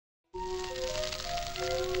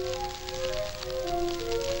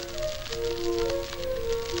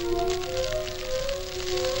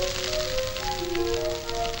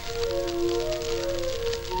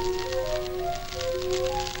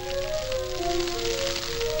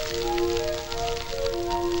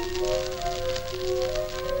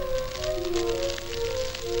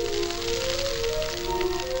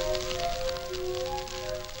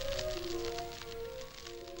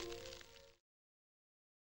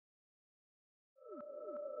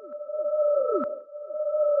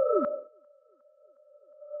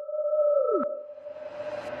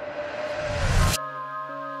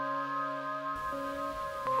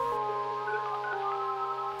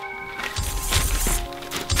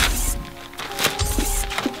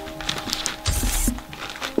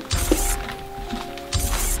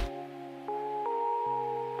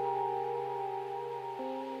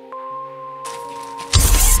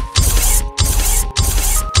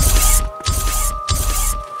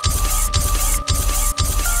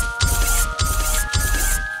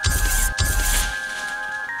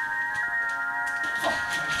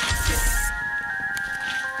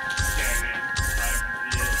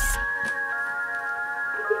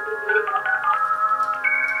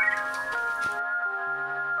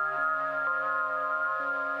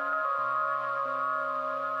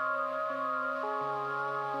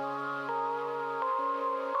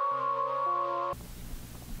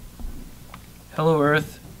Hello,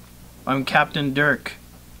 Earth. I'm Captain Dirk.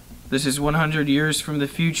 This is 100 years from the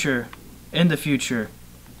future. In the future.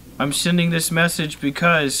 I'm sending this message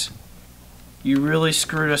because you really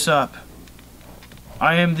screwed us up.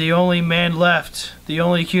 I am the only man left, the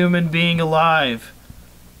only human being alive.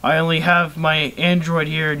 I only have my android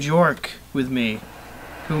here, Jork, with me,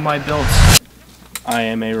 whom I built. I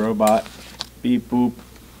am a robot. Beep boop.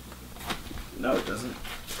 No, it doesn't.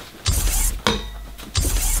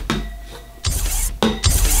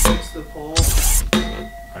 Fix the pole.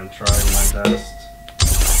 I'm trying my best.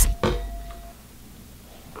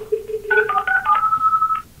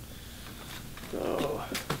 Oh.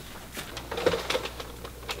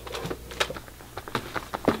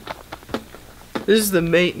 This is the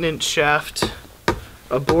maintenance shaft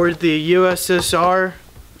aboard the USSR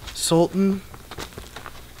Sultan.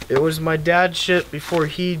 It was my dad's ship before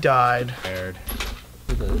he died.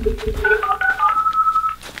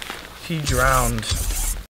 He drowned.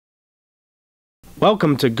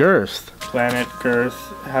 Welcome to Gearth. Planet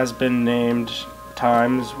Gearth has been named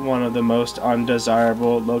times one of the most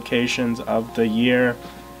undesirable locations of the year.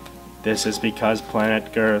 This is because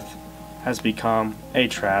planet Gearth has become a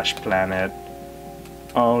trash planet.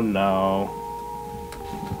 Oh no.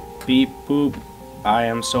 Beep boop. I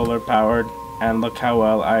am solar powered, and look how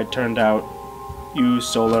well I turned out. Use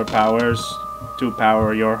solar powers to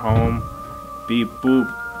power your home. Beep boop.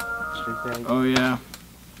 Oh yeah.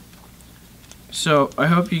 So, I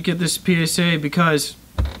hope you get this PSA because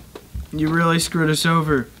you really screwed us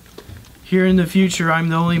over. Here in the future, I'm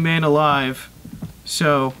the only man alive.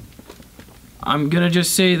 So, I'm gonna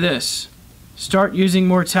just say this. Start using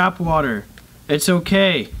more tap water. It's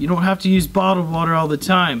okay. You don't have to use bottled water all the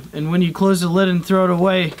time. And when you close the lid and throw it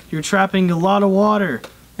away, you're trapping a lot of water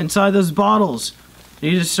inside those bottles.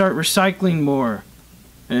 You need to start recycling more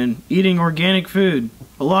and eating organic food.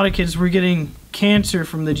 A lot of kids were getting cancer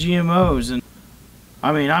from the GMOs, and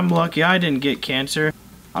I mean, I'm lucky I didn't get cancer.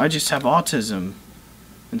 I just have autism.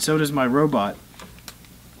 And so does my robot.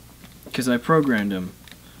 Because I programmed him.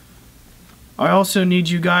 I also need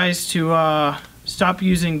you guys to stop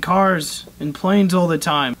using cars and planes all the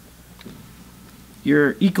time.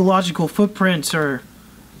 Your ecological footprints are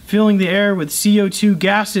filling the air with CO2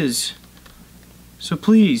 gases. So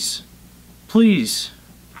please, please,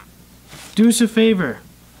 do us a favor.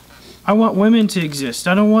 I want women to exist.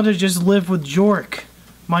 I don't want to just live with Jork,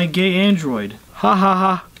 my gay android. Ha ha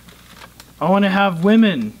ha. I want to have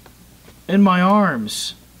women in my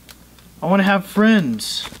arms. I want to have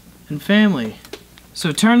friends and family.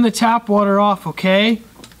 So turn the tap water off, okay?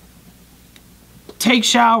 Take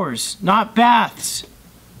showers, not baths.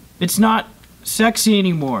 It's not sexy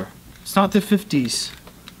anymore. It's not the 50s.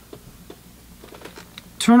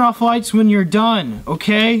 Turn off lights when you're done,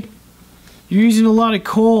 okay? You're using a lot of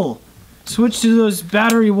coal. Switch to those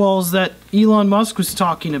battery walls that Elon Musk was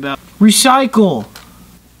talking about. Recycle.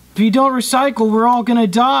 If you don't recycle, we're all gonna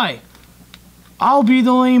die. I'll be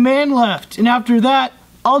the only man left, and after that,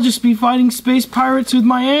 I'll just be fighting space pirates with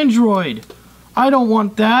my android. I don't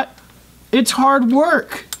want that. It's hard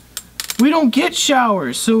work. We don't get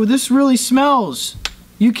showers, so this really smells.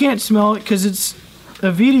 You can't smell it because it's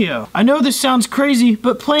a video. I know this sounds crazy,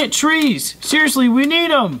 but plant trees. Seriously, we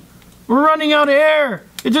need them. We're running out of air.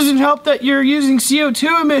 It doesn't help that you're using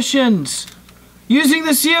CO2 emissions. Using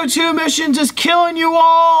the CO2 emissions is killing you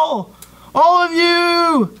all. All of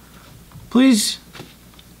you. Please,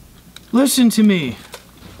 listen to me.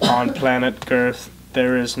 On planet Gearth,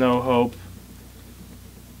 there is no hope.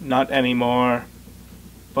 Not anymore.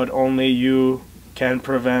 But only you can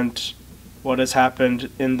prevent what has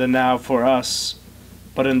happened in the now for us,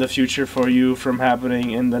 but in the future for you from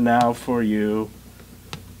happening in the now for you.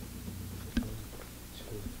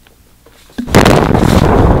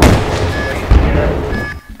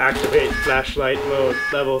 Activate flashlight mode,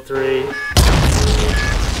 level 3.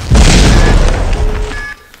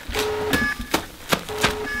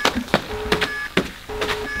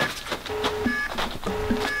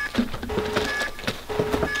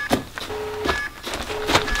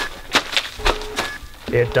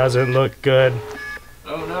 It doesn't look good.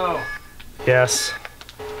 Oh no. Yes.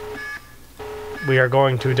 We are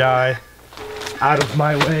going to die. Out of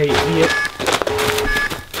my way, idiot.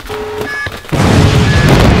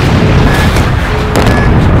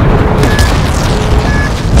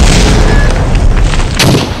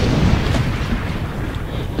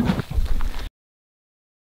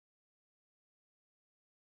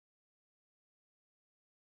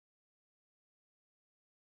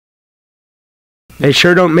 They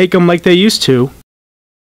sure don't make them like they used to.